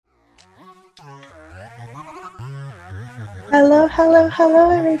Hello, hello, hello,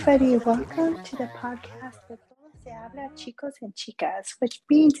 everybody. Welcome to the podcast de Todo Se Habla, Chicos and Chicas, which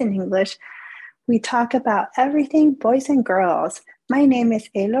means in English, we talk about everything boys and girls. My name is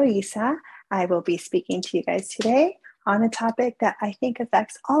Eloisa. I will be speaking to you guys today on a topic that I think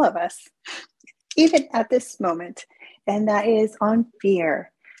affects all of us, even at this moment, and that is on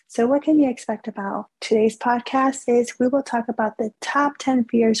fear. So, what can you expect about today's podcast is we will talk about the top 10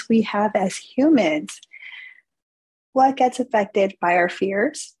 fears we have as humans. What gets affected by our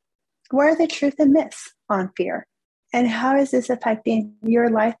fears? What are the truth and myths on fear? And how is this affecting your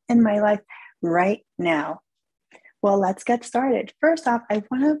life and my life right now? Well, let's get started. First off, I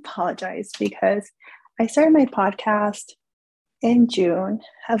want to apologize because I started my podcast in June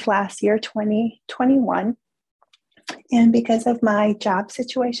of last year, 2021. And because of my job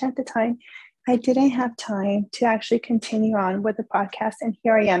situation at the time, I didn't have time to actually continue on with the podcast. And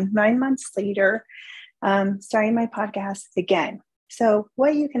here I am 9 months later, starting my podcast again. So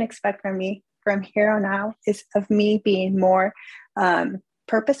what you can expect from me from here on out is of me being more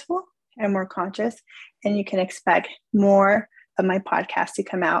purposeful and more conscious. And you can expect more of my podcast to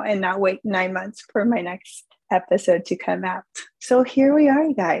come out and not wait 9 months for my next episode to come out. So here we are,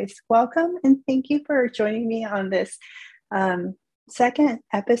 you guys. Welcome and thank you for joining me on this second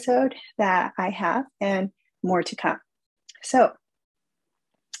episode that I have and more to come. So,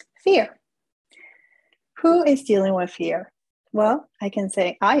 fear. Who is dealing with fear? Well, I can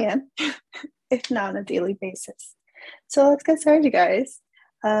say I am, if not on a daily basis. So let's get started, you guys.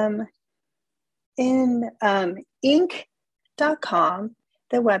 In Inc.com,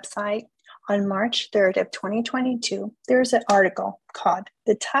 the website, on March 3rd of 2022, there's an article called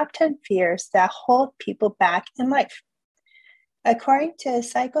The Top 10 Fears That Hold People Back in Life. According to a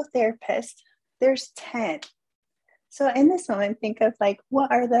psychotherapist, there's 10. So in this moment, think of like,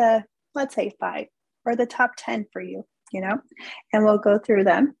 what are the, let's say 5, or the top 10 for you, and we'll go through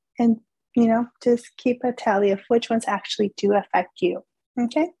them and, just keep a tally of which ones actually do affect you.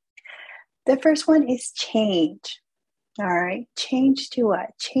 Okay. The first one is change. All right. Change to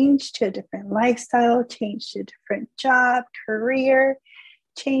what? Change to a different lifestyle, change to a different job, career,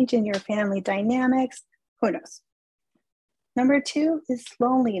 change in your family dynamics. Who knows? Number 2 is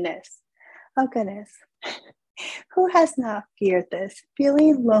loneliness. Oh, goodness. Who has not feared this?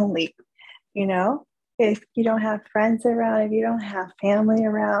 Feeling lonely, if you don't have friends around, if you don't have family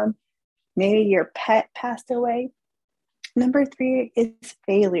around, maybe your pet passed away. Number 3 is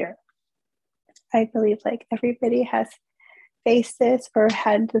failure. I believe like everybody has faced this or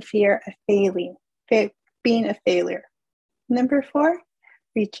had the fear of failing, being a failure. Number 4,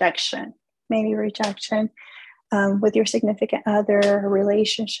 rejection. Maybe rejection with your significant other,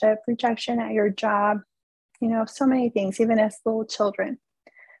 relationship, rejection at your job, so many things, even as little children.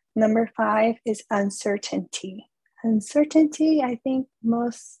 Number 5 is uncertainty. Uncertainty, I think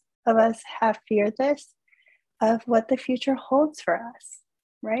most of us have feared this, of what the future holds for us,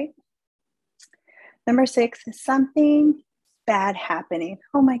 right? Number 6 is something bad happening.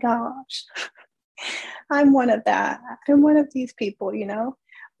 Oh my gosh. I'm one of that. I'm one of these people,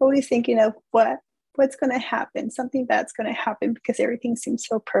 always thinking of what's going to happen. Something bad's going to happen because everything seems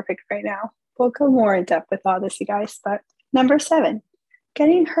so perfect right now. We'll go more in depth with all this, you guys. But number 7,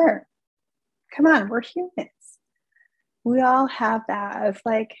 getting hurt. Come on, we're humans. We all have that of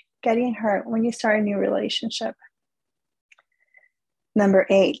like getting hurt when you start a new relationship. Number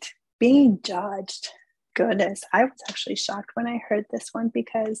 8, being judged. Goodness, I was actually shocked when I heard this one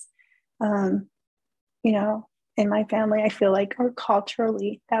because, in my family, I feel like, or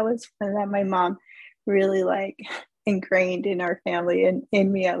culturally, that was one that my mom really like ingrained in our family and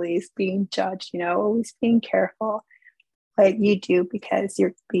in me at least, being judged, always being careful what you do because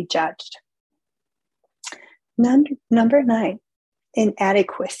you're be judged. Number 9,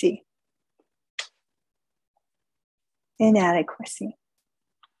 inadequacy. Inadequacy.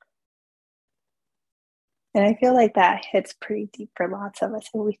 And I feel like that hits pretty deep for lots of us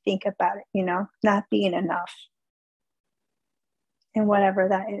when we think about it, not being enough. And whatever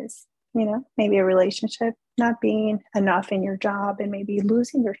that is, maybe a relationship, not being enough in your job and maybe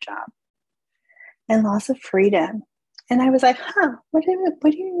losing your job. And loss of freedom. And I was like, what do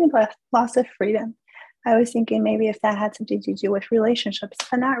you mean loss of freedom? I was thinking maybe if that had something to do with relationships,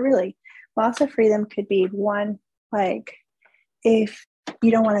 but not really. Loss of freedom could be one, like if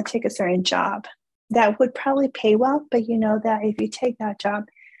you don't want to take a certain job that would probably pay well, but that if you take that job,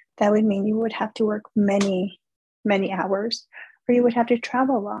 that would mean you would have to work many, many hours, or you would have to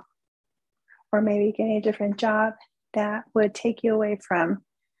travel a lot, or maybe getting a different job that would take you away from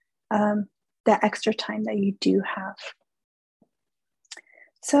that extra time that you do have.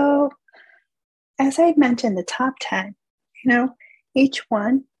 So as I mentioned, the top 10 You know, each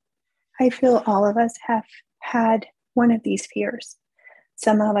one, I feel all of us have had one of these fears.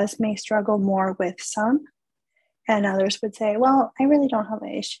 Some of us may struggle more with some, and others would say, well, I really don't have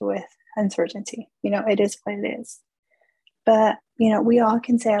an issue with uncertainty. It is what it is. But, we all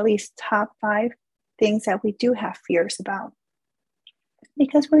can say at least top 5 things that we do have fears about.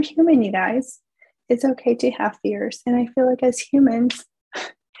 Because we're human, you guys. It's okay to have fears. And I feel like as humans,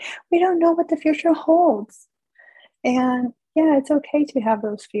 we don't know what the future holds. And yeah, it's okay to have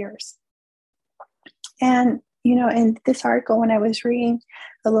those fears. And, in this article, when I was reading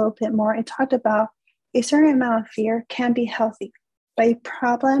a little bit more, it talked about a certain amount of fear can be healthy. But a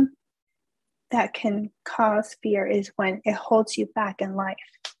problem that can cause fear is when it holds you back in life.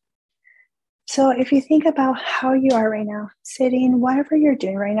 So if you think about how you are right now, sitting, whatever you're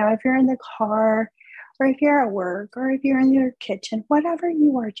doing right now, if you're in the car, or if you're at work, or if you're in your kitchen, whatever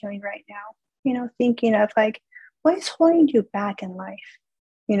you are doing right now, thinking of like, what is holding you back in life,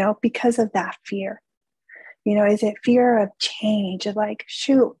 because of that fear? Is it fear of change, of like,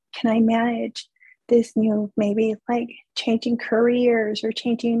 shoot, can I manage this new, maybe like changing careers or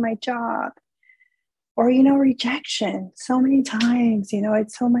changing my job? Or, rejection so many times,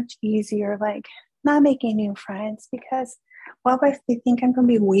 it's so much easier, like not making new friends because, well, if they think I'm going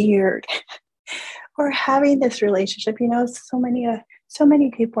to be weird or having this relationship, so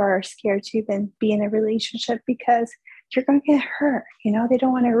many people are scared to even be in a relationship because you're going to get hurt, they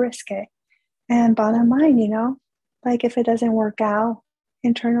don't want to risk it. And bottom line, like if it doesn't work out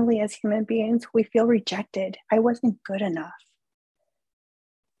internally as human beings, we feel rejected. I wasn't good enough.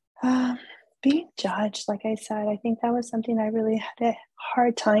 Being judged, like I said, I think that was something I really had a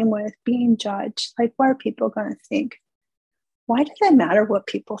hard time with, being judged. Like, what are people going to think? Why does it matter what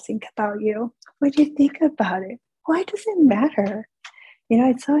people think about you? What do you think about it? Why does it matter?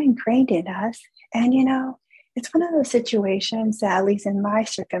 It's so ingrained in us. And, it's one of those situations that, at least in my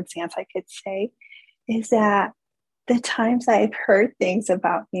circumstance, I could say, is that the times I've heard things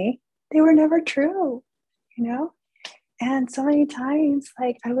about me, they were never true, And so many times,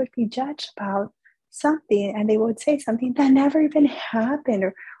 like I would be judged about something and they would say something that never even happened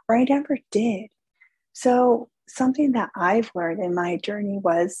or I never did. So something that I've learned in my journey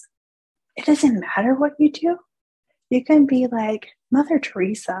was it doesn't matter what you do. You can be like Mother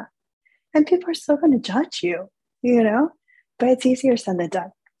Teresa and people are still going to judge you, but it's easier said than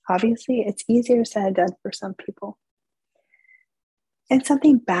done. Obviously, it's easier said than done for some people. And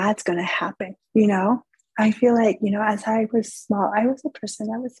something bad's going to happen, I feel like, as I was small, I was a person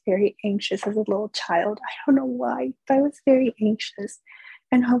that was very anxious as a little child. I don't know why, but I was very anxious.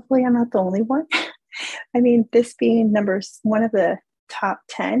 And hopefully I'm not the only one. I mean, this being one of the top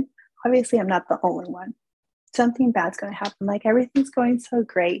 10, obviously I'm not the only one. Something bad's going to happen. Like everything's going so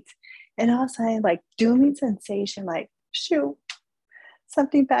great. And all of a sudden, like dooming sensation, like, shoot,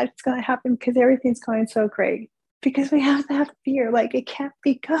 something bad's going to happen because everything's going so great. Because we have to have fear. Like it can't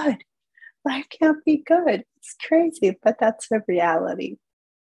be good. Life can't be good. It's crazy, but that's the reality.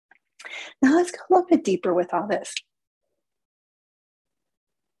 Now let's go a little bit deeper with all this.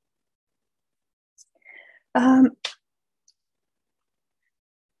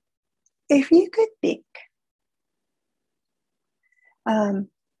 If you could think,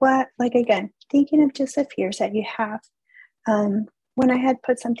 thinking of just the fears that you have. When I had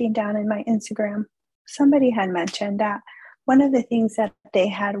put something down in my Instagram, somebody had mentioned that one of the things that they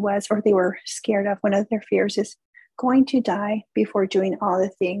had was, or they were scared of, one of their fears is going to die before doing all the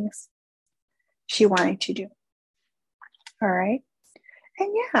things she wanted to do. All right. And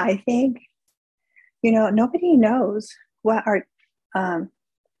yeah, I think, nobody knows what our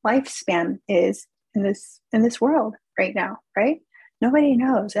lifespan is in this world right now, right? Nobody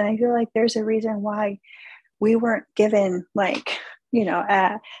knows. And I feel like there's a reason why we weren't given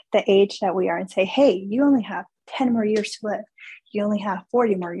at the age that we are and say, hey, you only have 10 more years to live. You only have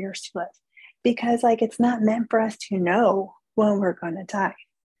 40 more years to live. Because it's not meant for us to know when we're going to die.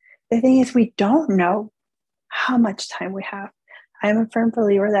 The thing is, we don't know how much time we have. I'm a firm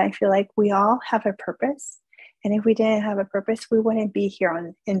believer that I feel like we all have a purpose. And if we didn't have a purpose, we wouldn't be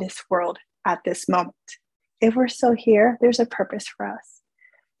here in this world at this moment. If we're still here, there's a purpose for us.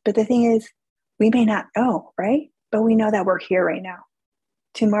 But the thing is, we may not know, right? But we know that we're here right now.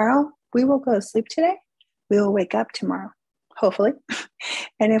 Tomorrow, we will go to sleep today. We will wake up tomorrow, hopefully.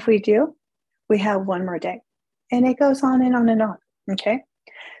 And if we do, we have one more day. And it goes on and on and on, okay?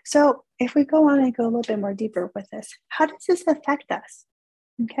 So if we go on and go a little bit more deeper with this, how does this affect us?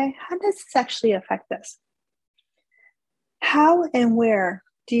 Okay, how does this actually affect us? How and where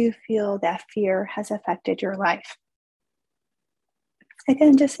do you feel that fear has affected your life?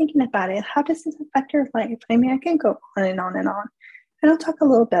 Again, just thinking about it, how does this affect your life? I mean, I can go on and on and on. And I'll talk a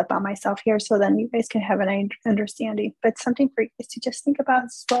little bit about myself here so then you guys can have an understanding, but something for you is to just think about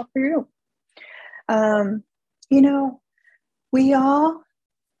as well for you. You know, we all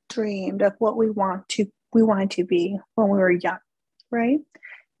dreamed of what we wanted to be when we were young, right?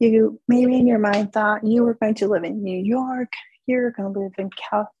 You maybe in your mind thought you were going to live in New York, you're going to live in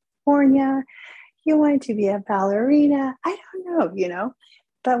California, you wanted to be a ballerina. I don't know,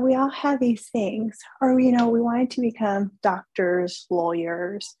 but we all have these things, or, we wanted to become doctors,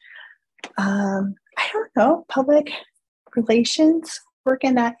 lawyers, I don't know, public relations, work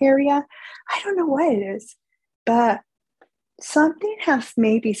in that area. I don't know what it is, but something has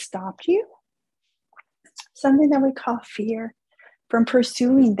maybe stopped you, something that we call fear from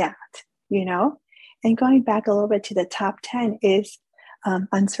pursuing that, you know? And going back a little bit to the top 10 is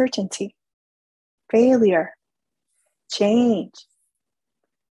uncertainty, failure, change,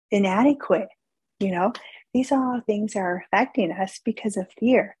 inadequate, these are all things that are affecting us because of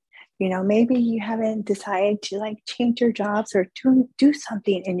fear. Maybe you haven't decided to change your jobs or do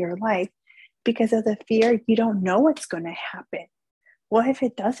something in your life because of the fear. You don't know what's going to happen. What if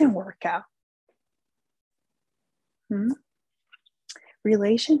it doesn't work out?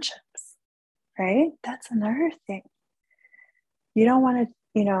 Relationships, right? That's another thing. You don't want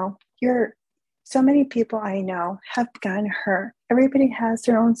to, so many people I know have gotten hurt. Everybody has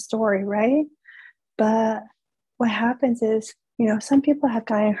their own story, right? But what happens is, some people have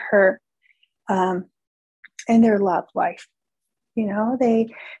gotten hurt in their love life.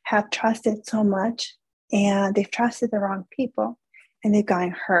 They have trusted so much and they've trusted the wrong people and they've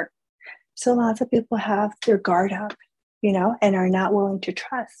gotten hurt. So lots of people have their guard up, and are not willing to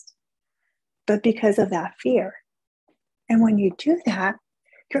trust. But because of that fear. And when you do that,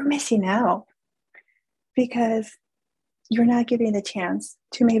 you're missing out because you're not giving the chance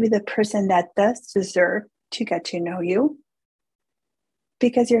to maybe the person that does deserve to get to know you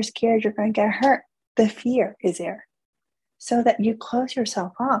because you're scared you're going to get hurt. The fear is there so that you close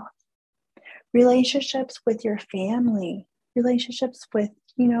yourself off. Relationships with your family, relationships with,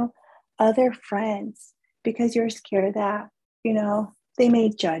 other friends, because you're scared that, they may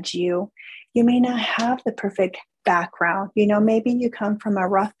judge you. You may not have the perfect background. Maybe you come from a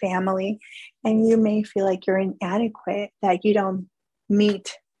rough family and you may feel like you're inadequate, that you don't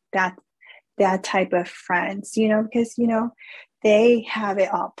meet that type of friends, because, they have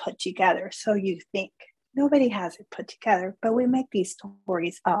it all put together. So you think nobody has it put together, but we make these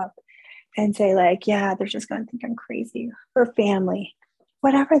stories up and say yeah, they're just going to think I'm crazy, or family,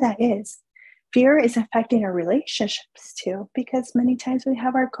 whatever that is. Fear is affecting our relationships too, because many times we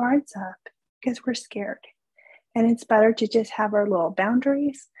have our guards up because we're scared. And it's better to just have our little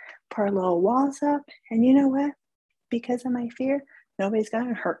boundaries, put our little walls up. And you know what? Because of my fear, nobody's going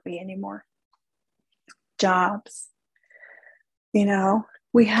to hurt me anymore. Jobs.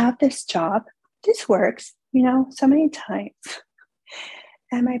 We have this job. This works, so many times.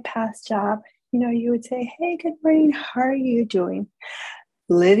 At my past job, you would say, hey, good morning. How are you doing?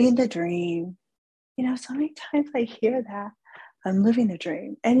 Living the dream. So many times I hear that. I'm living the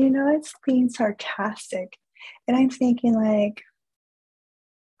dream. And, it's being sarcastic. And I'm thinking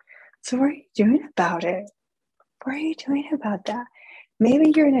so what are you doing about it? What are you doing about that?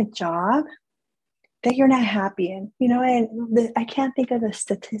 Maybe you're in a job that you're not happy in, and I can't think of the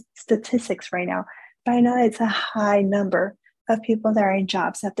statistics right now, but I know it's a high number of people that are in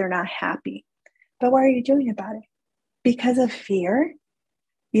jobs that they're not happy. But what are you doing about it? Because of fear,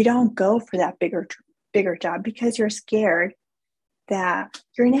 you don't go for that bigger job because you're scared that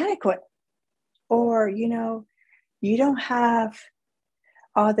you're inadequate, or, you don't have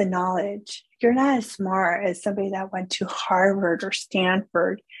all the knowledge. You're not as smart as somebody that went to Harvard or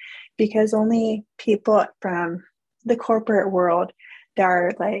Stanford, because only people from the corporate world that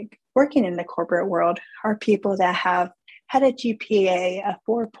are working in the corporate world are people that have had a GPA of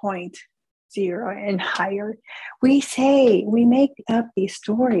 4.0 and higher. We make up these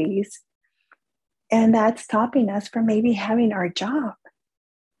stories, and that's stopping us from maybe having our job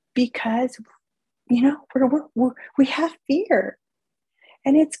because, we have fear.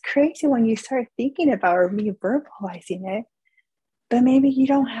 And it's crazy when you start thinking about or verbalizing it, but maybe you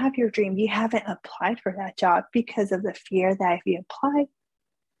don't have your dream. You haven't applied for that job because of the fear that if you apply,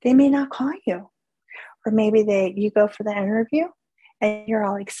 they may not call you. Or maybe you go for the interview and you're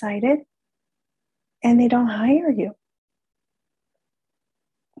all excited and they don't hire you.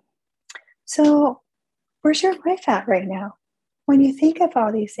 So where's your life at right now? When you think of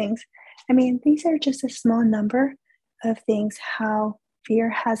all these things, these are just a small number of things, how fear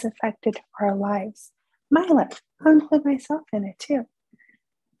has affected our lives. My life, I include myself in it too.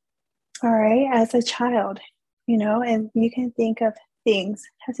 All right, as a child, and you can think of things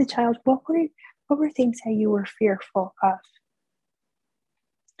as a child. What were things that you were fearful of?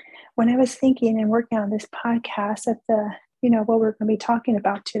 When I was thinking and working on this podcast of what we're going to be talking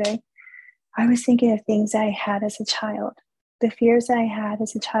about today, I was thinking of things I had as a child. The fears I had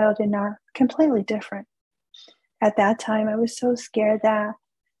as a child and are completely different. At that time, I was so scared that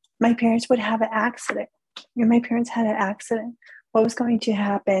my parents would have an accident. When my parents had an accident, what was going to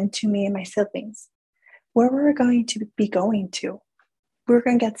happen to me and my siblings? Where we were going to be going to? We were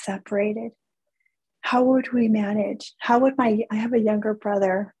going to get separated. How would we manage? I have a younger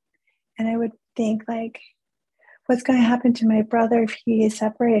brother, and I would think like, what's going to happen to my brother if he is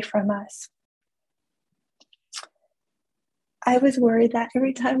separated from us? I was worried that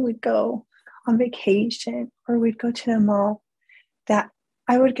every time we'd go on vacation or we'd go to the mall, that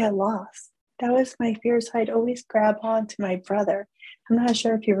I would get lost. That was my fear. So I'd always grab on to my brother. I'm not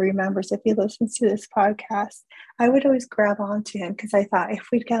sure if he remembers, if he listens to this podcast. I would always grab on to him because I thought if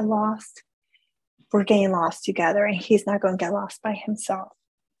we'd get lost, we're getting lost together and he's not going to get lost by himself.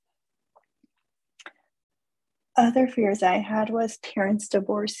 Other fears I had was parents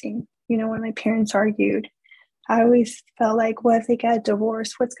divorcing. When my parents argued, I always felt like, what if they get a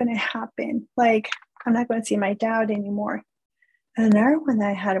divorce? What's going to happen? Like, I'm not going to see my dad anymore. And another one that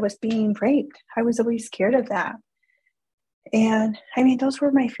I had was being raped. I was always scared of that. And I mean, those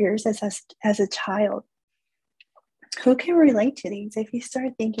were my fears as a child. Who can relate to these? If you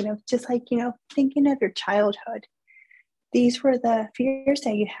start thinking of just like, thinking of your childhood, these were the fears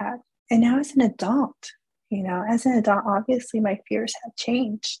that you had. And now as an adult, obviously my fears have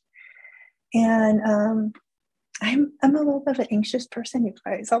changed. And I'm a little bit of an anxious person, you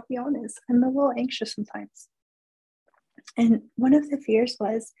guys. I'll be honest. I'm a little anxious sometimes. And one of the fears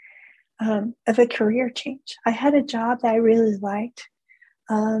was of a career change. I had a job that I really liked.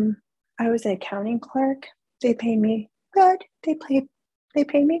 I was an accounting clerk. They paid me good. They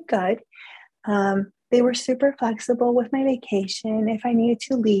paid me good. They were super flexible with my vacation if I needed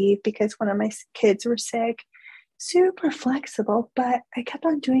to leave because one of my kids were sick. Super flexible, but I kept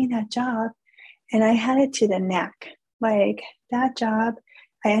on doing that job and I had it to the neck. Like that job,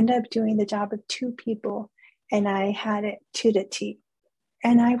 I ended up doing the job of two people and I had it to the T.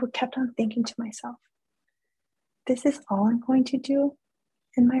 And I kept on thinking to myself, this is all I'm going to do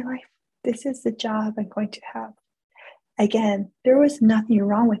in my life. This is the job I'm going to have. Again, there was nothing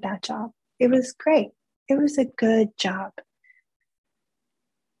wrong with that job. It was great. It was a good job.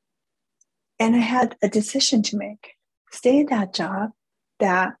 And I had a decision to make. Stay in that job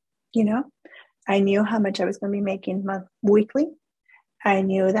that, I knew how much I was going to be making weekly. I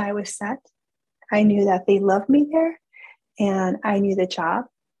knew that I was set. I knew that they loved me there. And I knew the job.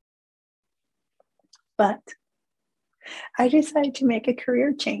 But I decided to make a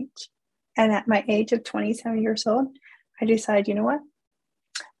career change. And at my age of 27 years old, I decided, you know what?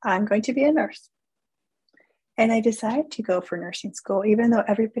 I'm going to be a nurse. And I decided to go for nursing school, even though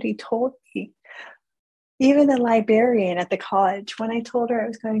everybody told me, even the librarian at the college, when I told her I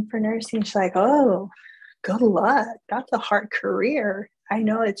was going for nursing, she's like, oh, good luck. That's a hard career. I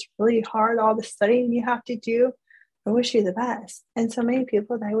know it's really hard, all the studying you have to do. I wish you the best. And so many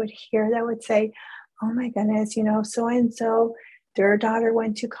people that I would hear that would say, oh my goodness, so-and-so, their daughter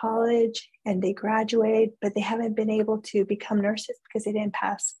went to college and they graduated, but they haven't been able to become nurses because they didn't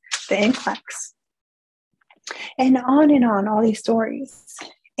pass the NCLEX. And on, all these stories.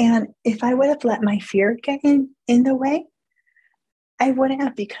 And if I would have let my fear get in the way, I wouldn't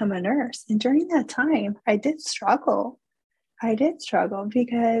have become a nurse. And during that time, I did struggle.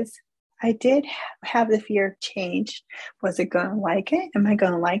 Because I did have the fear of change. Was it going to like it? Am I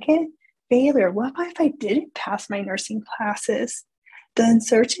going to like it? Failure. What if I didn't pass my nursing classes? The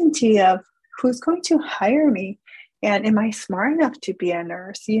uncertainty of who's going to hire me? And am I smart enough to be a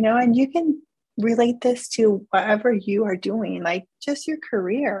nurse? And you can relate this to whatever you are doing, like just your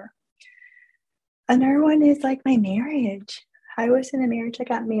career. Another one is like my marriage. I was in a marriage. I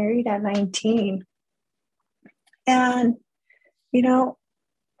got married at 19. And,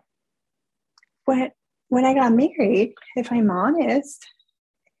 when I got married, if I'm honest,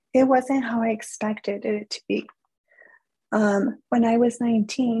 it wasn't how I expected it to be. When I was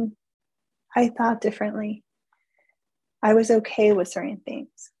 19, I thought differently. I was okay with certain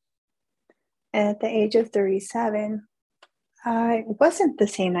things. And at the age of 37, I wasn't the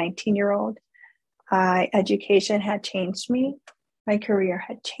same 19-year-old. Education had changed me. My career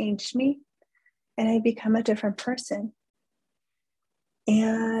had changed me. And I'd become a different person.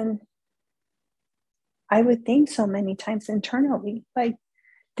 And I would think so many times internally, like,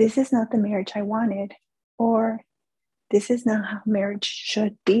 this is not the marriage I wanted, or this is not how marriage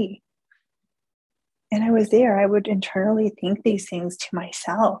should be. And I was there. I would internally think these things to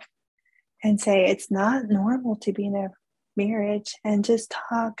myself and say, it's not normal to be in a marriage and just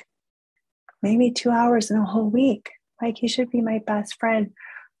talk maybe 2 hours in a whole week. Like, you should be my best friend.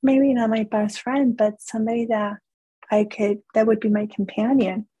 Maybe not my best friend, but somebody that that would be my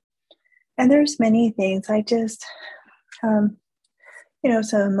companion. And there's many things. I just, some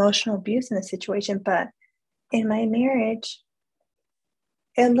emotional abuse in the situation, but in my marriage,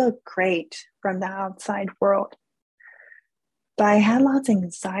 it looked great from the outside world. But I had lots of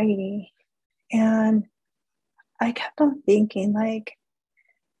anxiety, and I kept on thinking, like,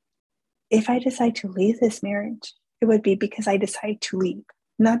 if I decide to leave this marriage, it would be because I decide to leave,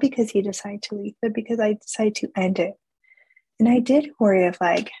 not because he decided to leave, but because I decided to end it. And I did worry of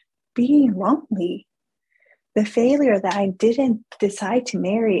like being lonely, the failure that I didn't decide to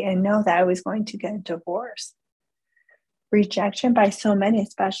marry and know that I was going to get a divorce, rejection by so many,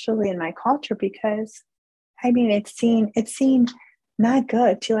 especially in my culture, because I mean, it's seen not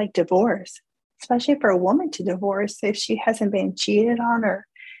good to like divorce, especially for a woman to divorce if she hasn't been cheated on or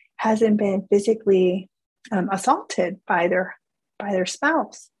hasn't been physically assaulted by their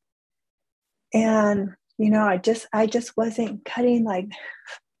spouse. And I just wasn't cutting like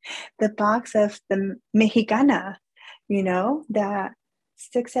the box of the Mexicana, that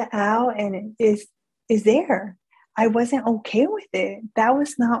sticks it out and is there. I wasn't okay with it. That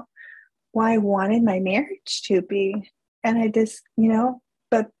was not what I wanted my marriage to be. And I just,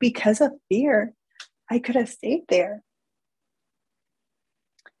 but because of fear, I could have stayed there.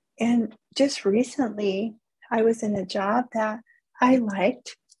 And just recently, I was in a job that I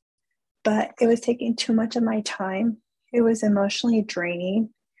liked, but it was taking too much of my time. It was emotionally draining.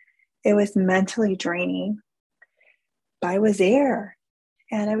 It was mentally draining. But I was there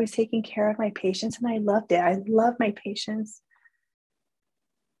and I was taking care of my patients and I loved it. I love my patients.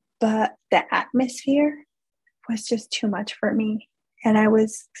 But the atmosphere was just too much for me. And I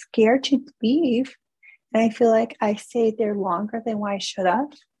was scared to leave. And I feel like I stayed there longer than what I should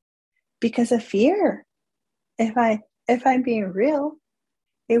have because of fear. If I'm being real,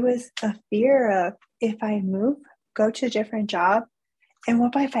 it was a fear of if I move, go to a different job, and what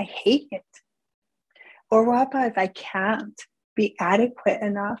about if I hate it? Or what about if I can't be adequate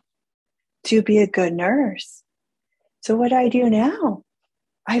enough to be a good nurse? So what do I do now?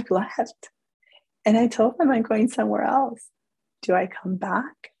 I've left. And I told them I'm going somewhere else. Do I come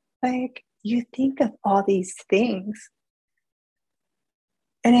back? Like, you think of all these things.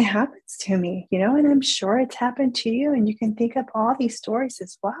 And it happens to me, and I'm sure it's happened to you. And you can think of all these stories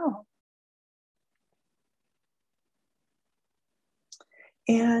as well.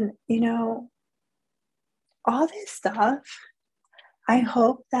 And, all this stuff, I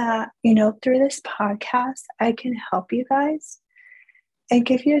hope that, through this podcast, I can help you guys and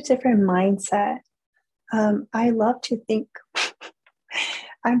give you a different mindset. I love to think.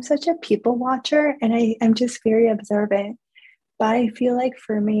 I'm such a people watcher and I'm just very observant. But I feel like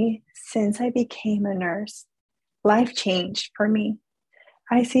for me, since I became a nurse, life changed for me.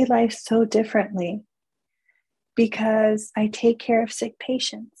 I see life so differently because I take care of sick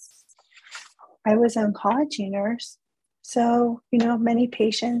patients. I was an oncology nurse. So, many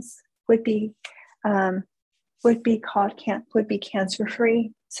patients would be cancer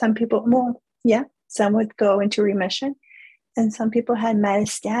free. Some people, some would go into remission, and some people had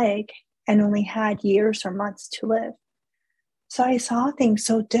metastatic and only had years or months to live. So I saw things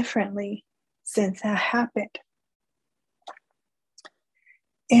so differently since that happened.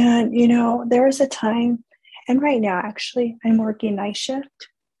 And, there was a time, and right now, actually, I'm working night shift.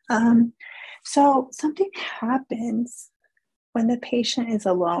 So something happens when the patient is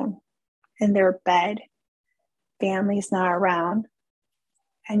alone in their bed, family's not around,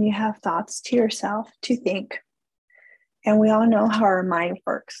 and you have thoughts to yourself to think. And we all know how our mind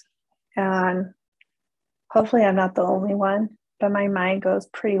works. And hopefully I'm not the only one, but my mind goes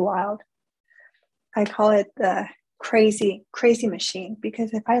pretty wild. I call it the crazy machine,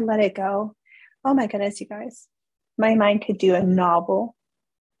 because if I let it go, oh my goodness, you guys, my mind could do a novel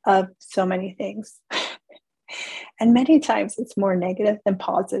of so many things. And many times it's more negative than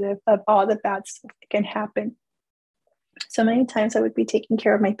positive of all the bad stuff that can happen. So many times I would be taking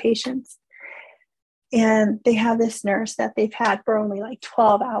care of my patients, and they have this nurse that they've had for only like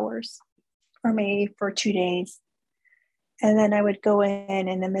 12 hours or maybe for 2 days. And then I would go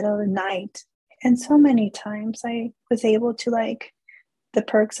in the middle of the night. And so many times I was able to, like, the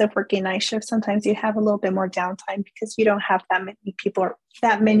perks of working night shift, sometimes you have a little bit more downtime because you don't have that many people or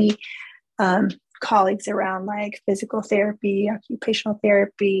that many colleagues around, like physical therapy, occupational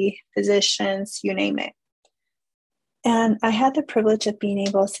therapy, physicians, you name it. And I had the privilege of being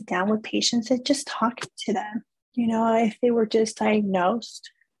able to sit down with patients and just talk to them. If they were just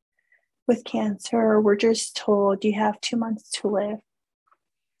diagnosed with cancer, or were just told you have 2 months to live,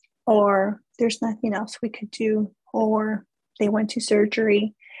 or there's nothing else we could do, or they went to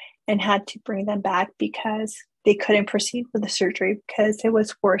surgery and had to bring them back because they couldn't proceed with the surgery because it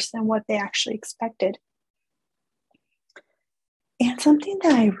was worse than what they actually expected. And something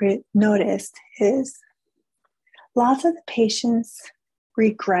that I noticed is lots of the patients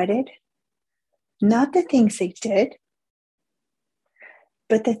regretted not the things they did,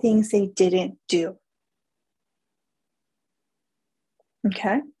 but the things they didn't do.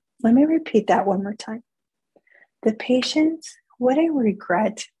 Okay, let me repeat that one more time. The patients wouldn't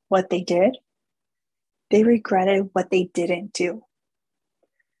regret what they did. They regretted what they didn't do.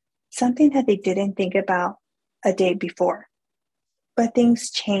 Something that they didn't think about a day before. But things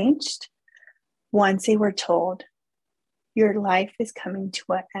changed once they were told, your life is coming to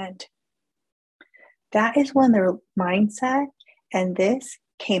an end. That is when their mindset and this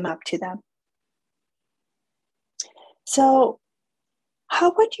came up to them. So,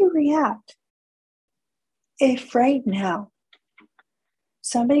 how would you react if right now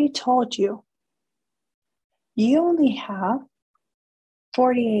somebody told you you only have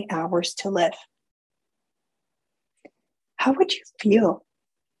 48 hours to live? How would you feel?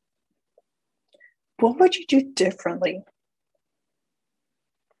 What would you do differently?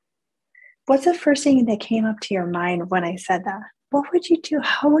 What's the first thing that came up to your mind when I said that? What would you do?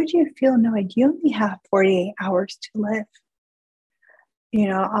 How would you feel knowing you only have 48 hours to live?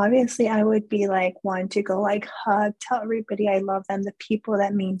 Obviously I would be like one to go like hug, tell everybody I love them, the people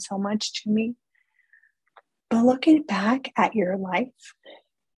that mean so much to me. But looking back at your life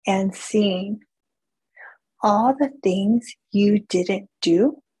and seeing all the things you didn't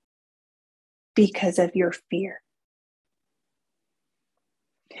do because of your fear.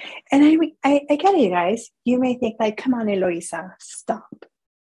 And I get it, guys. You may think like, come on, Eloisa, stop.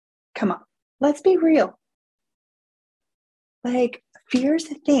 Come on, let's be real. Like, fear is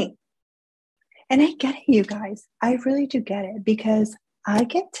a thing. And I get it, you guys. I really do get it, because I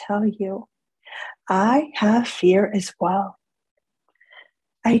can tell you, I have fear as well.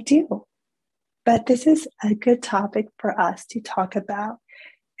 I do. But this is a good topic for us to talk about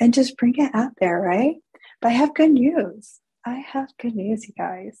and just bring it out there, right? But I have good news. You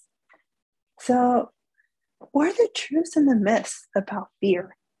guys. So, what are the truths and the myths about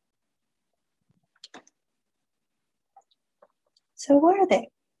fear? So, what are they?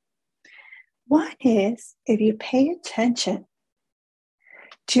 One is, if you pay attention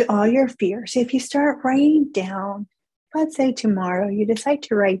to all your fears, if you start writing down, let's say tomorrow you decide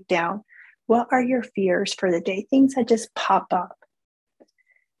to write down what are your fears for the day, things that just pop up.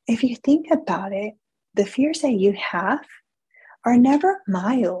 If you think about it, the fears that you have are never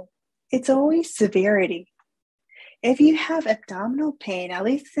mild. It's always severity. If you have abdominal pain, at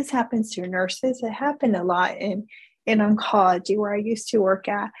least this happens to nurses. It happened a lot in oncology where I used to work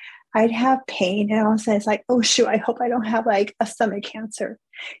at. I'd have pain and all of a sudden it's like, oh shoot, I hope I don't have like a stomach cancer.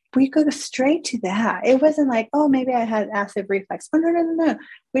 We go straight to that. It wasn't like, oh, maybe I had acid reflux. Oh, no.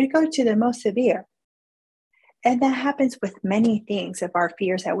 We'd go to the most severe. And that happens with many things of our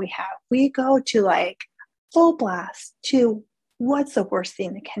fears that we have. We go to like full blast to what's the worst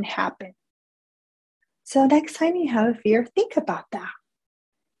thing that can happen. So next time you have a fear, think about that.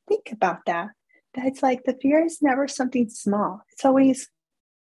 That's like the fear is never something small. It's always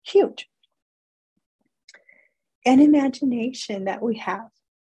huge. An imagination that we have.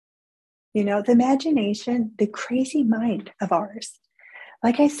 The imagination, the crazy mind of ours.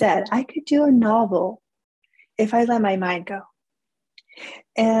 Like I said, I could do a novel if I let my mind go.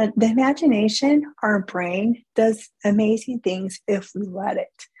 And the imagination, our brain, does amazing things if we let it,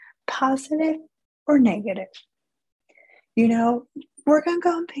 positive or negative. We're going to go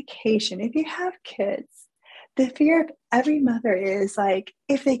on vacation. If you have kids, the fear of every mother is like,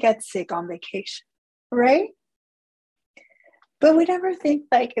 if they get sick on vacation, right? But we never think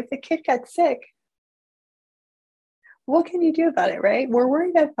like, if the kid gets sick, what can you do about it, right? We're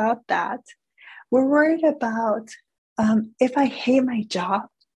worried about that. We're worried about if I hate my job,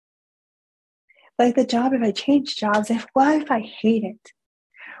 like the job, if I change jobs, what if I hate it?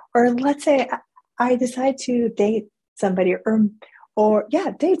 Or let's say I decide to date somebody or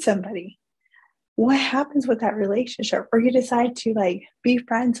date somebody. What happens with that relationship? Or you decide to like be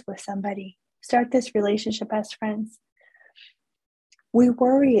friends with somebody, start this relationship as friends. We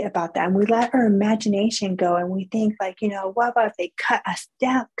worry about that and we let our imagination go and we think like, what about if they cut us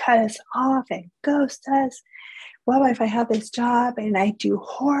down, cut us off and ghost us? What about if I have this job and I do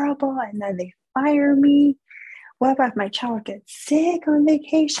horrible and then they fire me? What about if my child gets sick on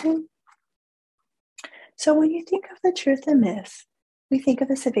vacation? So when you think of the truth and myths, we think of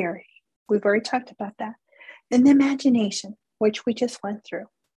the severity. We've already talked about that. And the imagination, which we just went through.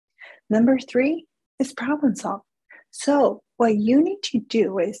 Number 3 is problem solve. So what you need to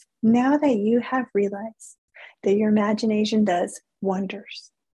do is, now that you have realized that your imagination does wonders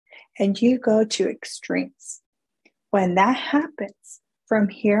and you go to extremes, when that happens from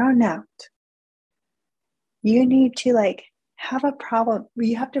here on out, you need to have a problem.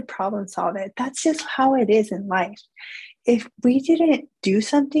 You have to problem solve it. That's just how it is in life. If we didn't do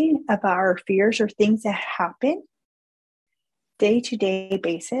something about our fears or things that happen day-to-day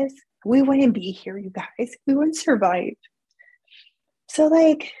basis, we wouldn't be here, you guys. We wouldn't survive. So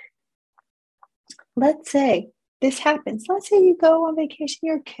let's say this happens. Let's say you go on vacation,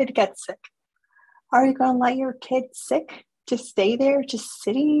 your kid gets sick. Are you going to let your kid sick just stay there, just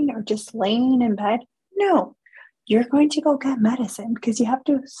sitting or just laying in bed? No, you're going to go get medicine because you have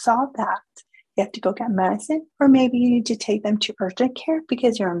to solve that. You have to go get medicine, or maybe you need to take them to urgent care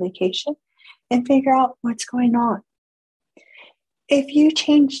because you're on vacation and figure out what's going on. If you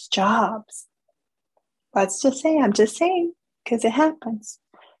change jobs, let's just say, I'm just saying, because it happens,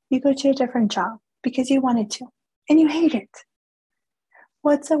 you go to a different job because you wanted to and you hate it.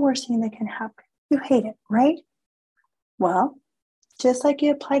 What's the worst thing that can happen? You hate it, right? Well, just like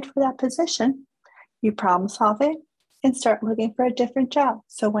you applied for that position, you problem solve it and start looking for a different job.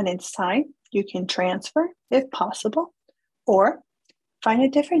 So when it's time, you can transfer if possible, or find a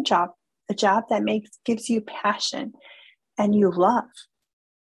different job, a job that gives you passion and you love.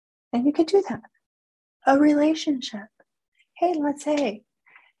 And you can do that. A relationship. Hey, let's say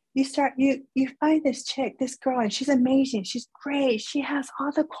you find this chick, this girl, and she's amazing. She's great. She has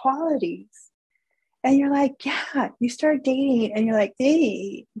all the qualities. And you're like, yeah, you start dating and you're like,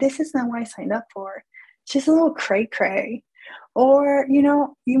 hey, this is not what I signed up for. She's a little cray-cray. Or,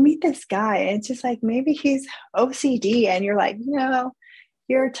 you meet this guy and it's just like, maybe he's OCD and you're like, no,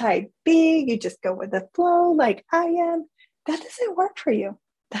 you're type B. You just go with the flow like I am. That doesn't work for you.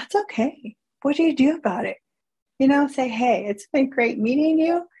 That's okay. What do you do about it? Say, hey, it's been great meeting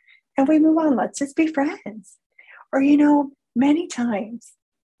you and we move on. Let's just be friends. Or, many times,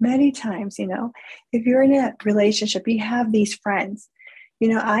 if you're in a relationship, you have these friends.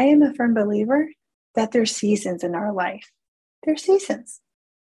 I am a firm believer that there's seasons in our life. There's seasons.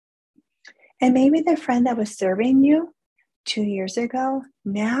 And maybe the friend that was serving you 2 years ago,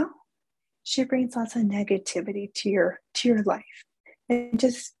 now she brings lots of negativity to your life. And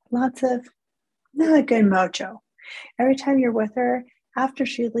just lots of not a good mojo. Every time you're with her, after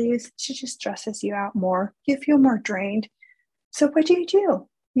she leaves, she just stresses you out more. You feel more drained. So what do?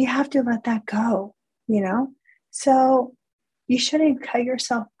 You have to let that go, So you shouldn't cut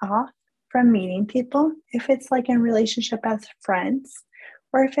yourself off from meeting people if it's in relationship as friends,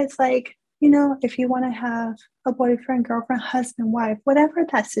 or if it's if you want to have a boyfriend, girlfriend, husband, wife, whatever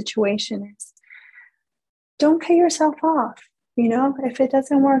that situation is. Don't cut yourself off. If it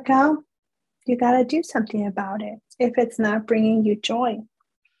doesn't work out, you got to do something about it if it's not bringing you joy.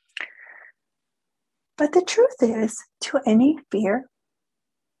 But the truth is, to any fear,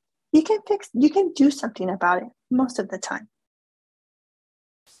 you can do something about it most of the time,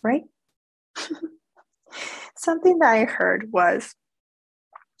 right? Something that I heard was,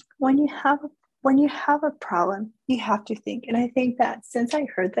 when you have a problem, you have to think. And I think that since I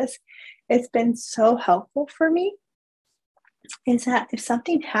heard this, it's been so helpful for me, is that if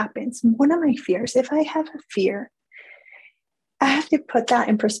something happens, one of my fears, if I have a fear, I have to put that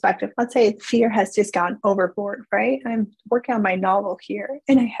in perspective. Let's say fear has just gone overboard, right? I'm working on my novel here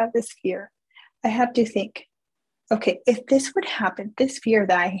and I have this fear. I have to think, okay, if this would happen, this fear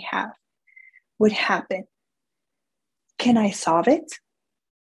that I have would happen, can I solve it?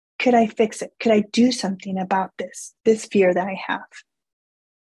 Could I fix it? Could I do something about this fear that I have?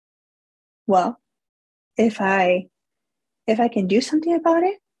 Well, if I can do something about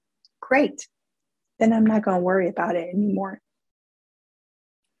it, great. Then I'm not going to worry about it anymore.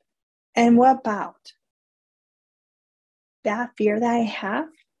 And what about that fear that I have?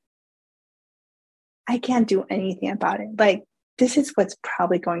 I can't do anything about it. This is what's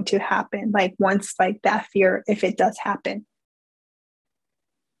probably going to happen. Once that fear, if it does happen,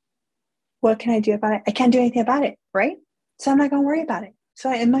 what can I do about it? I can't do anything about it, right? So I'm not going to worry about it.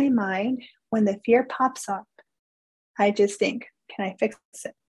 So in my mind, when the fear pops up, I just think, can I fix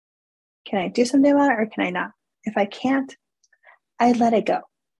it? Can I do something about it or can I not? If I can't, I let it go.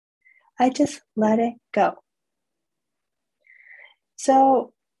 I just let it go.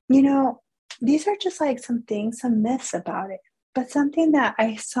 So, these are just some things, some myths about it. But something that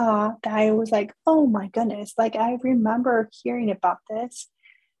I saw that I was like, oh my goodness, like I remember hearing about this,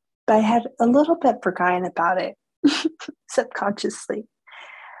 but I had a little bit forgotten about it subconsciously.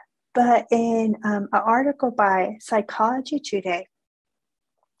 But in an article by Psychology Today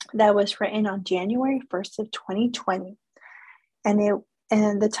that was written on January 1st of 2020, and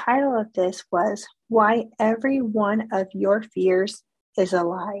the title of this was Why Every One of Your Fears is a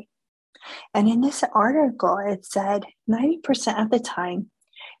Lie. And in this article, it said 90% of the time,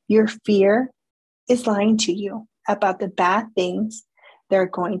 your fear is lying to you about the bad things that are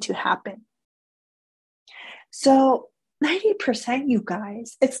going to happen. So 90%, you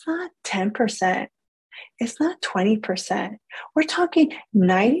guys, it's not 10%. It's not 20%. We're talking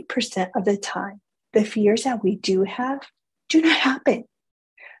 90% of the time. The fears that we do have do not happen.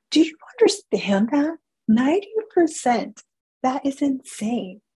 Do you understand that? 90%. That is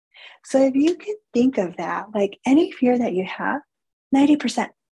insane. So if you can think of that, like any fear that you have, 90%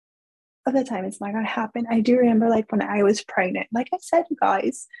 of the time it's not going to happen. I do remember like when I was pregnant, like I said, you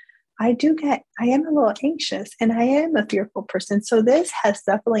guys, I am a little anxious and I am a fearful person. So this has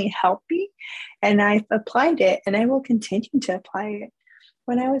definitely helped me and I've applied it and I will continue to apply it.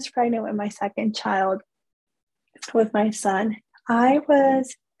 When I was pregnant with my second child, with my son, I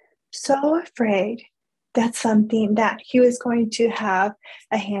was so afraid that he was going to have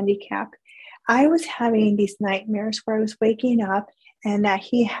a handicap. I was having these nightmares where I was waking up and that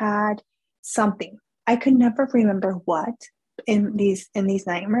he had something. I could never remember what in these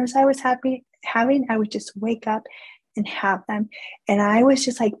nightmares I was having. I would just wake up and have them. And I was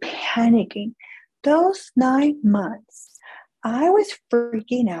just like panicking. Those 9 months, I was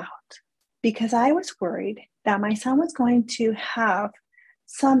freaking out because I was worried that my son was going to have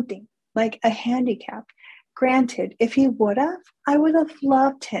something like a handicap. Granted, if he would have, I would have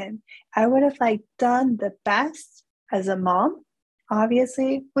loved him. I would have like done the best as a mom,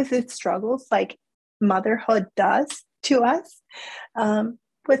 obviously with its struggles like motherhood does to us,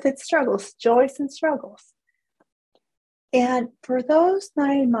 with its struggles, joys and struggles. And for those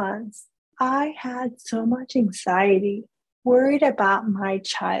 9 months, I had so much anxiety, worried about my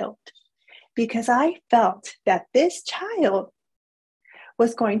child, because I felt that this child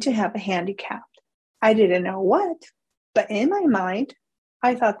was going to have a handicap. I didn't know what, but in my mind,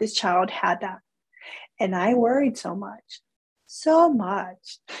 I thought this child had that. And I worried so much, so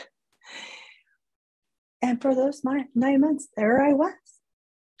much. And for those 9 months, there I was.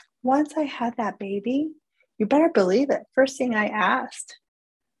 Once I had that baby, you better believe it. First thing I asked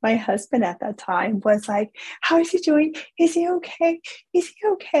my husband at that time was like, how is he doing? Is he okay? Is he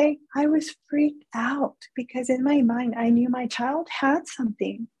okay? I was freaked out because in my mind, I knew my child had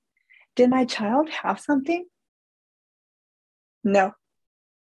something. Did my child have something? No.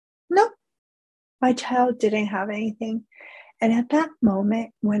 My child didn't have anything. And at that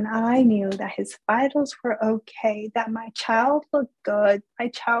moment, when I knew that his vitals were okay, that my child looked good, my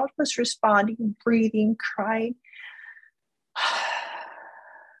child was responding, breathing, crying,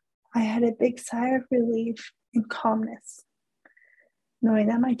 I had a big sigh of relief and calmness, knowing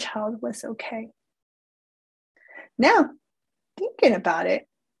that my child was okay. Now, thinking about it,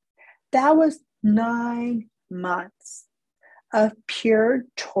 that was 9 months of pure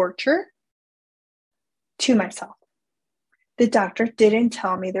torture to myself. The doctor didn't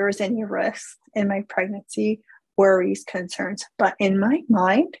tell me there was any risk in my pregnancy, worries, concerns, but in my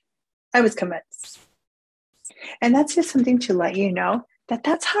mind, I was convinced. And that's just something to let you know that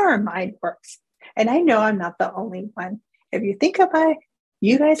that's how our mind works. And I know I'm not the only one. If you think about it,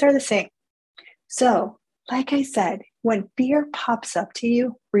 you guys are the same. So, like I said, when fear pops up to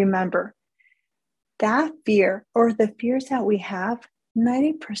you, remember that fear or the fears that we have,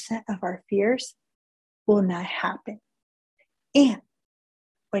 90% of our fears will not happen. And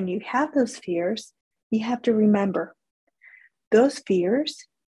when you have those fears, you have to remember those fears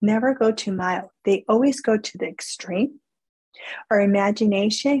never go too mild. They always go to the extreme. Our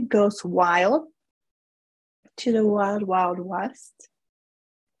imagination goes wild to the wild, wild west.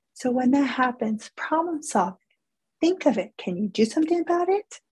 So when that happens, problem solve. Think of it. Can you do something about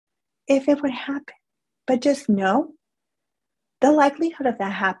it? If it would happen. But just know the likelihood of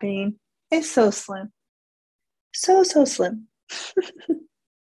that happening is so slim. So slim.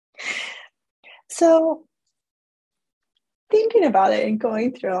 So thinking about it and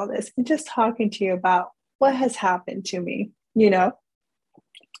going through all this and just talking to you about what has happened to me,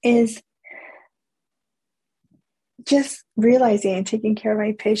 is just realizing and taking care of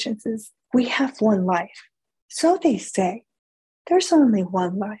my patients is we have one life. So they say, there's only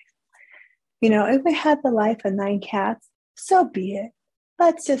one life. If we had the life of 9 cats, so be it.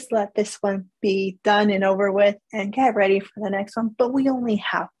 let's just let this one be done and over with and get ready for the next one. But we only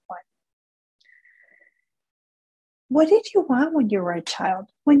have one. What did you want when you were a child?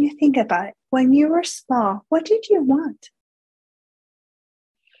 When you think about it, when you were small, what did you want?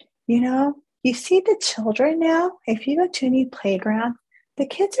 You see the children now, if you go to any playground, the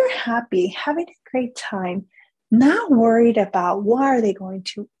kids are happy, having a great time, not worried about what are they going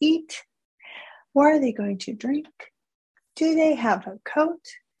to eat, what are they going to drink, do they have a coat?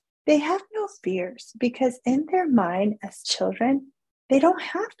 They have no fears because in their mind as children, they don't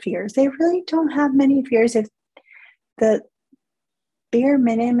have fears. They really don't have many fears if the bare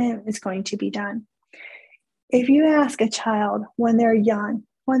minimum is going to be done. If you ask a child when they're young,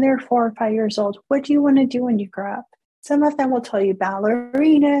 when they're 4 or 5 years old, what do you want to do when you grow up? Some of them will tell you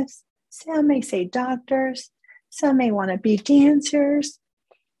ballerinas. Some may say doctors. Some may want to be dancers.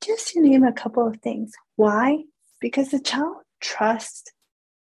 Just to name a couple of things. Why? Because the child trusts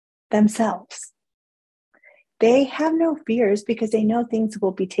themselves. They have no fears because they know things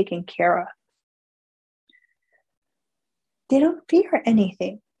will be taken care of. They don't fear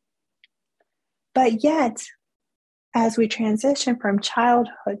anything. But yet, as we transition from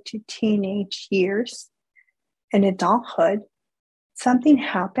childhood to teenage years and adulthood, something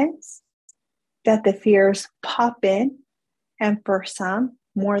happens that the fears pop in, and for some,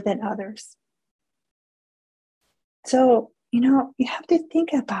 more than others. So, you have to think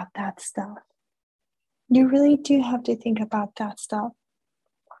about that stuff. You really do have to think about that stuff.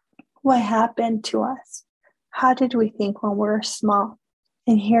 What happened to us? How did we think when we were small?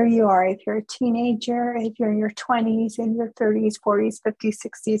 And here you are, if you're a teenager, if you're in your 20s, in your 30s, 40s, 50s,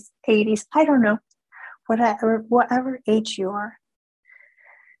 60s, 80s, I don't know, whatever age you are.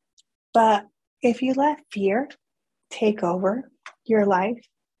 But if you let fear take over your life,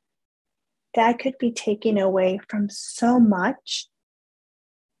 that could be taken away from so much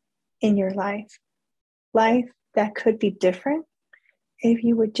in your life. Life that could be different if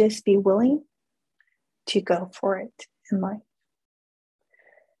you would just be willing to go for it in life.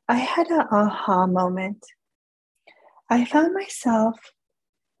 I had an aha moment. I found myself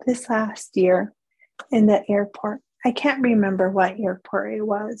this last year in the airport. I can't remember what airport it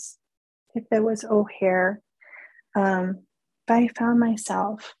was, if it was O'Hare, but I found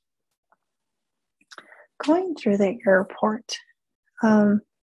myself going through the airport. I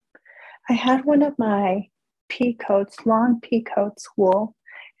had one of my pea coats, long pea coats, wool.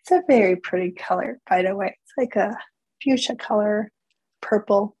 It's a very pretty color, by the way. It's like a fuchsia color,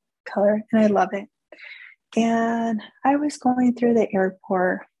 purple color, and I love it. And I was going through the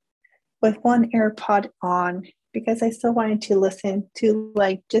airport with one AirPod on because I still wanted to listen to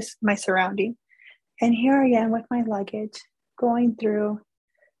just my surrounding. And here I am with my luggage going through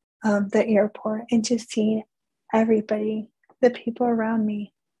the airport and just seeing everybody, the people around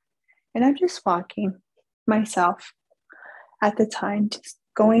me. And I'm just walking myself at the time, just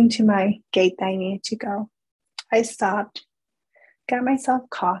going to my gate that I needed to go. I stopped, got myself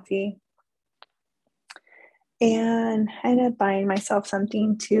coffee, and I ended up buying myself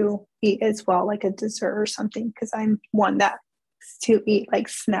something to eat as well, like a dessert or something, because I'm one that to eat like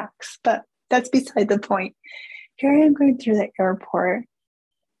snacks, but that's beside the point. Here I am going through the airport,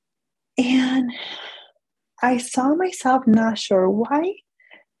 and I saw myself, not sure why,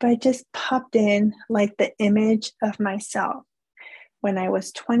 but it just popped in like the image of myself when I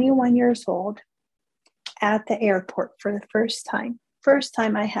was 21 years old at the airport for the first time. First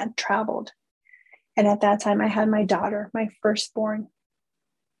time I had traveled. And at that time, I had my daughter, my firstborn.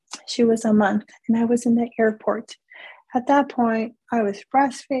 She was a month, and I was in the airport. At that point, I was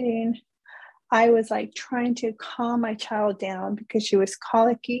breastfeeding. I was trying to calm my child down because she was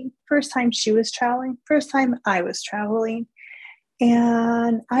colicky. First time she was traveling, first time I was traveling.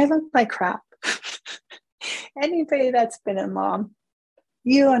 And I looked like crap. Anybody that's been a mom,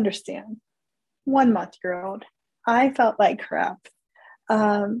 you understand. 1 month-year-old. I felt like crap.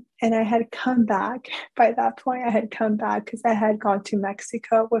 And I had come back. By that point, I had come back because I had gone to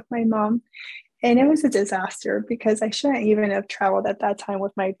Mexico with my mom. And it was a disaster because I shouldn't even have traveled at that time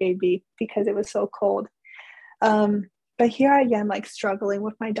with my baby because it was so cold. But here I am, struggling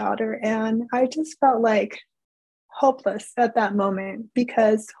with my daughter. And I just felt hopeless at that moment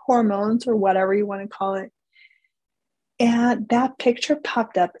because hormones, or whatever you want to call it. And that picture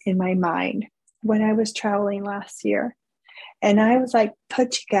popped up in my mind when I was traveling last year. And I was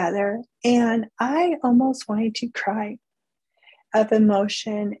put together, and I almost wanted to cry of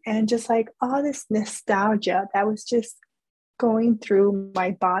emotion and just all this nostalgia that was just going through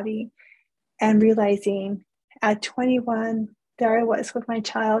my body, and realizing at 21, there I was with my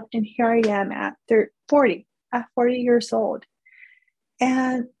child, and here I am at 40 years old.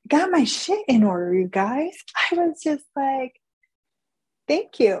 and got my shit in order, you guys. I was just like,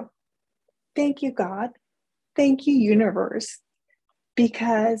 thank you. Thank you, God. Thank you, universe.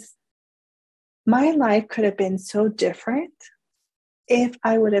 Because my life could have been so different if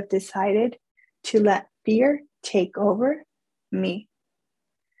I would have decided to let fear take over me.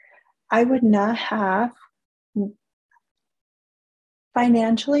 I would not have,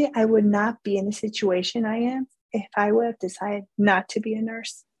 financially, I would not be in the situation I am if I would have decided not to be a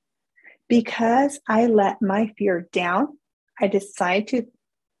nurse. Because I let my fear down, I decided to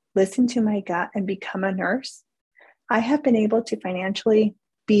listen to my gut and become a nurse. I have been able to financially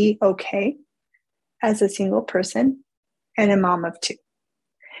be okay as a single person and a mom of two,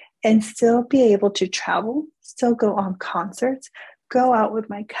 and still be able to travel, still go on concerts, go out with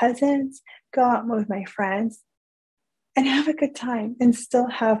my cousins, go out with my friends, and have a good time, and still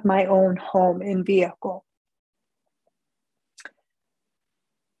have my own home and vehicle.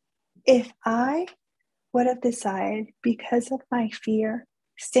 If I would have decided, because of my fear,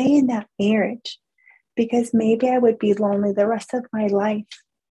 stay in that marriage, because maybe I would be lonely the rest of my life,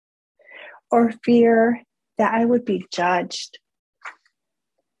 or fear that I would be judged,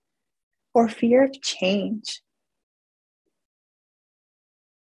 or fear of change,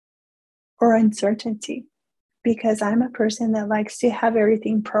 or uncertainty, because I'm a person that likes to have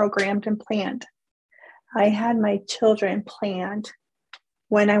everything programmed and planned. I had my children planned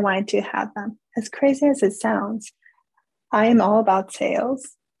when I wanted to have them. As crazy as it sounds, I am all about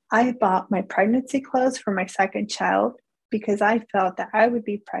sales. I bought my pregnancy clothes for my second child because I felt that I would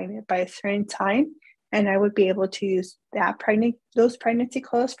be pregnant by a certain time, and I would be able to use those pregnancy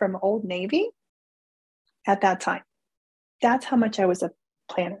clothes from Old Navy at that time. That's how much I was a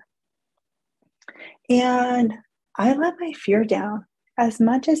planner. And I let my fear down. As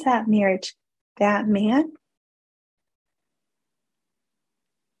much as that marriage, that man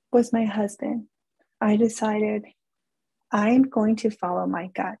was my husband, I decided I'm going to follow my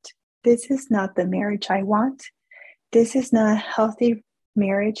gut. This is not the marriage I want. This is not a healthy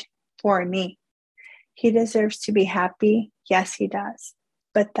marriage for me. He deserves to be happy. Yes, he does.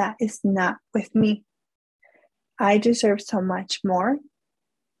 But that is not with me. I deserve so much more.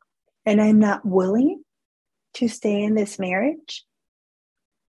 And I'm not willing to stay in this marriage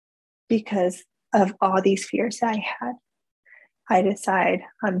because of all these fears I had. I decided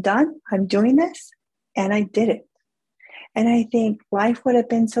I'm done. I'm doing this. And I did it. And I think life would have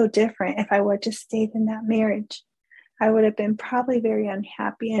been so different if I would have just stayed in that marriage. I would have been probably very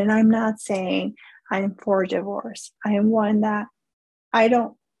unhappy. And I'm not saying I'm for divorce. I am one that I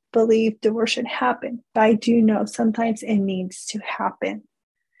don't believe divorce should happen, but I do know sometimes it needs to happen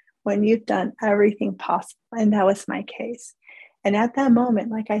when you've done everything possible. And that was my case. And at that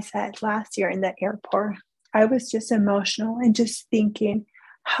moment, like I said, last year in the airport, I was just emotional and just thinking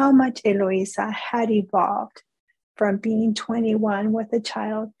how much Eloisa had evolved from being 21 with a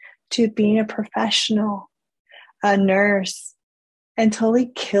child to being a professional, a nurse, and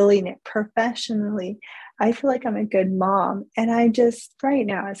totally killing it professionally. I feel like I'm a good mom. And I just, right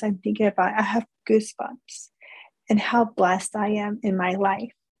now, as I'm thinking about it, I have goosebumps and how blessed I am in my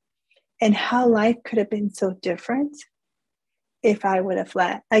life and how life could have been so different if I would have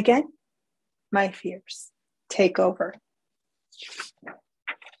let, again, my fears take over.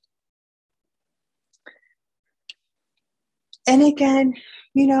 And again,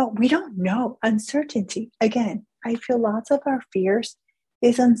 we don't know. Uncertainty. Again, I feel lots of our fears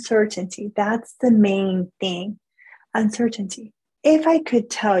is uncertainty. That's the main thing. Uncertainty. If I could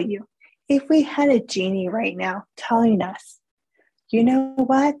tell you, if we had a genie right now telling us, you know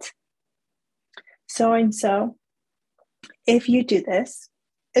what? So and so, if you do this,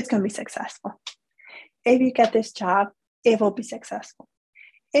 it's going to be successful. If you get this job, it will be successful.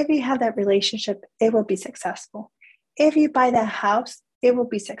 If you have that relationship, it will be successful. If you buy that house, it will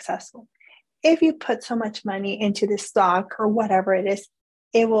be successful. If you put so much money into the stock or whatever it is,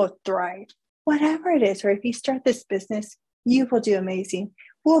 it will thrive. Whatever it is, or if you start this business, you will do amazing.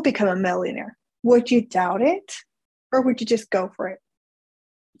 We'll become a millionaire. Would you doubt it? Or would you just go for it?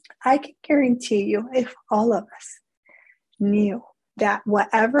 I can guarantee you, if all of us knew that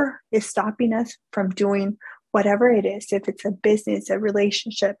whatever is stopping us from doing whatever it is, if it's a business, a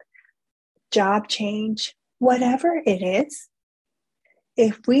relationship, job change, whatever it is,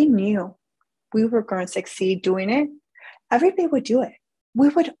 if we knew we were going to succeed doing it, everybody would do it. We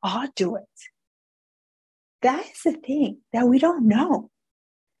would all do it. That is the thing that we don't know.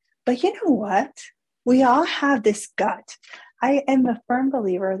 But you know what? We all have this gut. I am a firm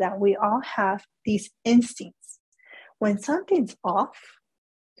believer that we all have these instincts. When something's off,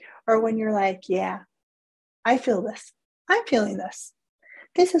 or when you're like, yeah, I feel this. I'm feeling this.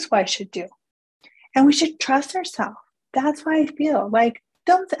 this is what I should do. And we should trust ourselves. That's why I feel like,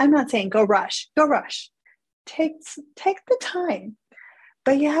 I'm not saying go rush. Take the time,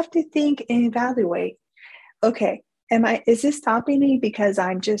 but you have to think and evaluate. Okay, is this stopping me because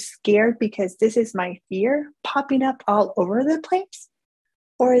I'm just scared because this is my fear popping up all over the place?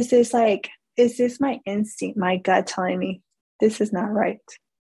 Or is this my instinct, my gut telling me this is not right?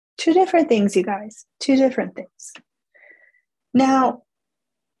 Two different things, you guys, two different things. Now,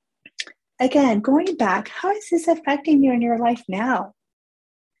 again, going back, how is this affecting you in your life now?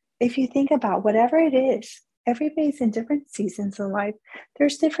 If you think about whatever it is, everybody's in different seasons in life.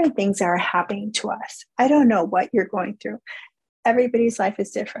 There's different things that are happening to us. I don't know what you're going through. Everybody's life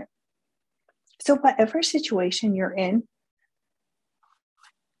is different. So whatever situation you're in,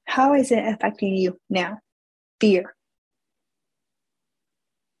 how is it affecting you now? Fear.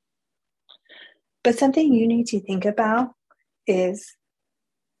 But something you need to think about is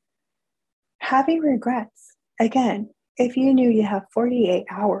having regrets. Again, if you knew you have 48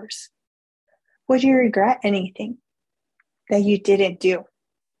 hours, would you regret anything that you didn't do?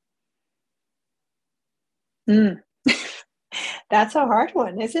 That's a hard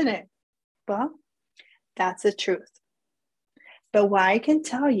one, isn't it? Well, that's the truth. But what I can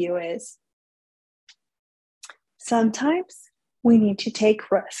tell you is sometimes we need to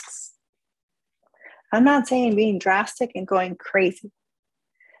take risks. I'm not saying being drastic and going crazy,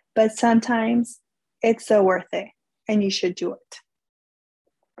 but sometimes it's so worth it and you should do it.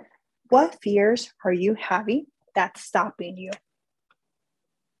 What fears are you having that's stopping you?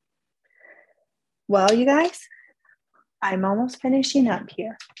 Well, you guys, I'm almost finishing up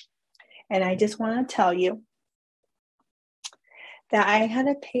here. And I just want to tell you that I had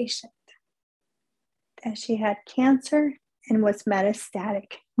a patient that she had cancer and was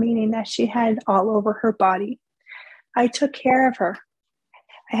metastatic, meaning that she had all over her body. I took care of her.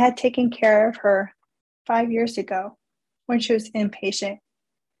 I had taken care of her 5 years ago when she was inpatient.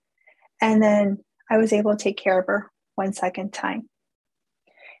 And then I was able to take care of her one second time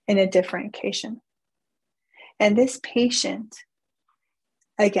in a different occasion. And this patient,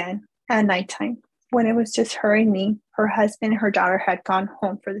 again, at nighttime, when it was just her and me, her husband and her daughter had gone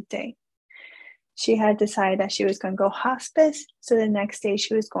home for the day. She had decided that she was going to go hospice. So the next day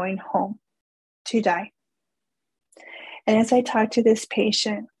she was going home to die. And as I talked to this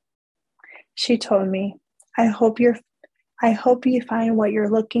patient, she told me, I hope you find what you're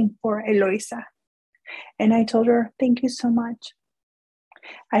looking for, Eloisa. And I told her, thank you so much.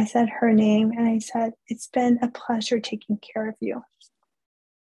 I said her name and I said, it's been a pleasure taking care of you.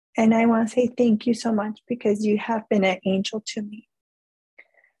 And I want to say thank you so much because you have been an angel to me.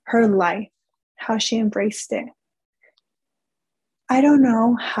 Her life, how she embraced it. I don't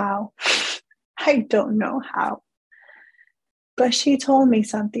know how. I don't know how. But she told me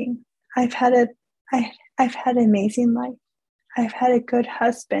something. I've had an amazing life. I've had a good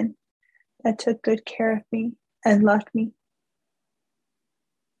husband that took good care of me and loved me.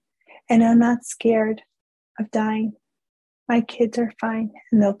 And I'm not scared of dying. My kids are fine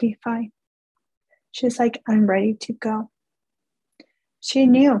and they'll be fine. She's like, I'm ready to go. She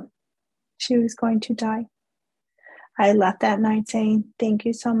knew she was going to die. I left that night saying, thank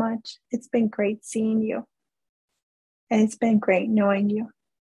you so much. It's been great seeing you. And it's been great knowing you.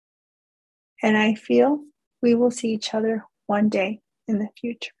 And I feel we will see each other one day in the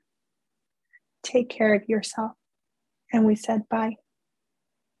future. Take care of yourself. And we said bye.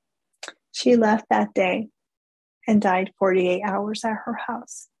 She left that day and died 48 hours at her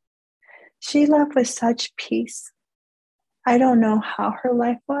house. She left with such peace. I don't know how her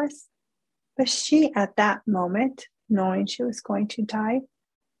life was, but she, at that moment, knowing she was going to die,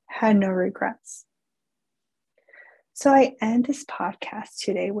 had no regrets. So I end this podcast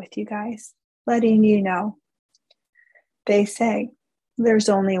today with you guys, letting you know, they say there's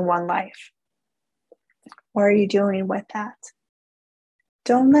only one life. What are you doing with that?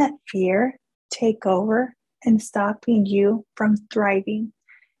 Don't let fear take over and stopping you from thriving,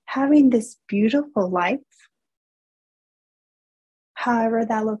 having this beautiful life, however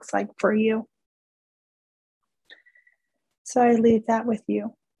that looks like for you. So I leave that with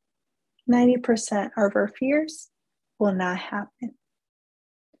you. 90% of our fears will not happen.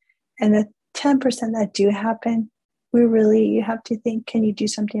 And the 10% that do happen, you have to think, can you do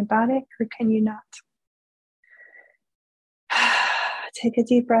something about it or can you not? Take a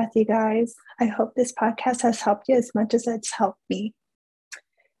deep breath, you guys. I hope this podcast has helped you as much as it's helped me.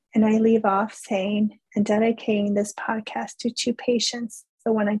 And I leave off saying and dedicating this podcast to 2 patients,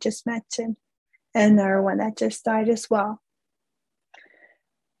 the one I just mentioned and another one that just died as well.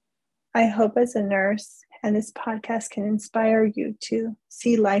 I hope as a nurse and this podcast can inspire you to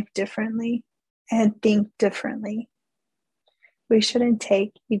see life differently and think differently. We shouldn't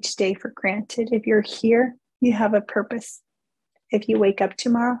take each day for granted. If you're here, you have a purpose. If you wake up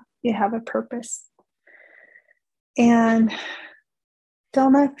tomorrow, you have a purpose. And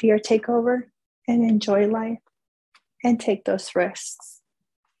don't let fear take over, and enjoy life and take those risks.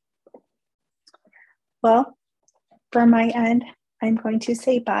 Well, from my end, I'm going to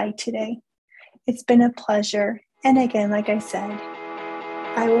say bye today. It's been a pleasure. And again, like I said,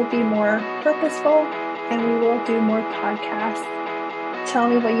 I will be more purposeful and we will do more podcasts. Tell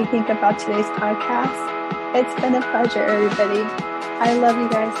me what you think about today's podcast. It's been a pleasure, everybody. I love you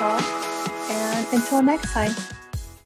guys all. And until next time.